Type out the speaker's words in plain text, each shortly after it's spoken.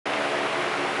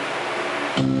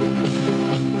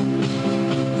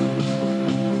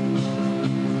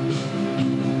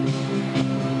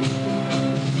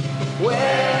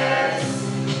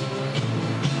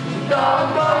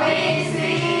Don't come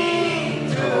easy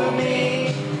to me.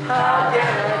 How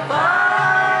can I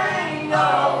find a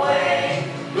way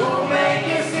to make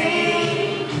you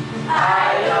see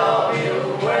I love you?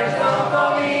 Words don't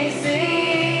come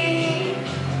easy.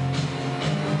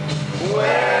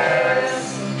 Words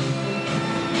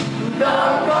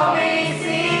don't come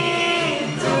easy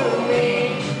to me.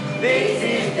 This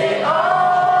is the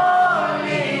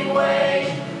only way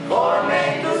for me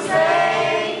to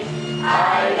say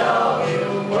I love you.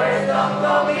 Words don't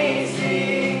come easy.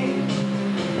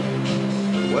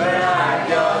 When I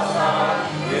just saw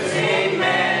you see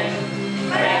men,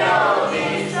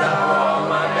 melodies are from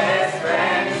my best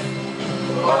friends,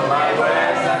 but my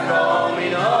words are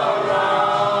coming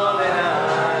around and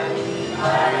I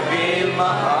feel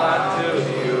my heart to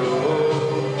you.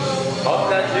 Hope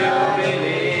that you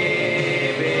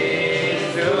believe it's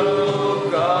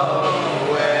true. Come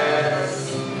west.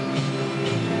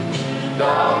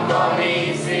 Don't come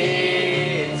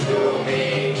easy to me.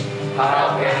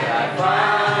 How can I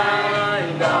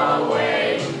find a way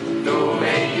to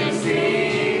make you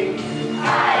see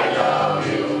I love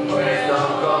you? Words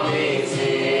don't come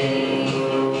easy.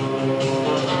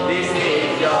 This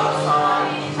is your song,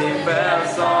 the first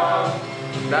song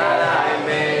that I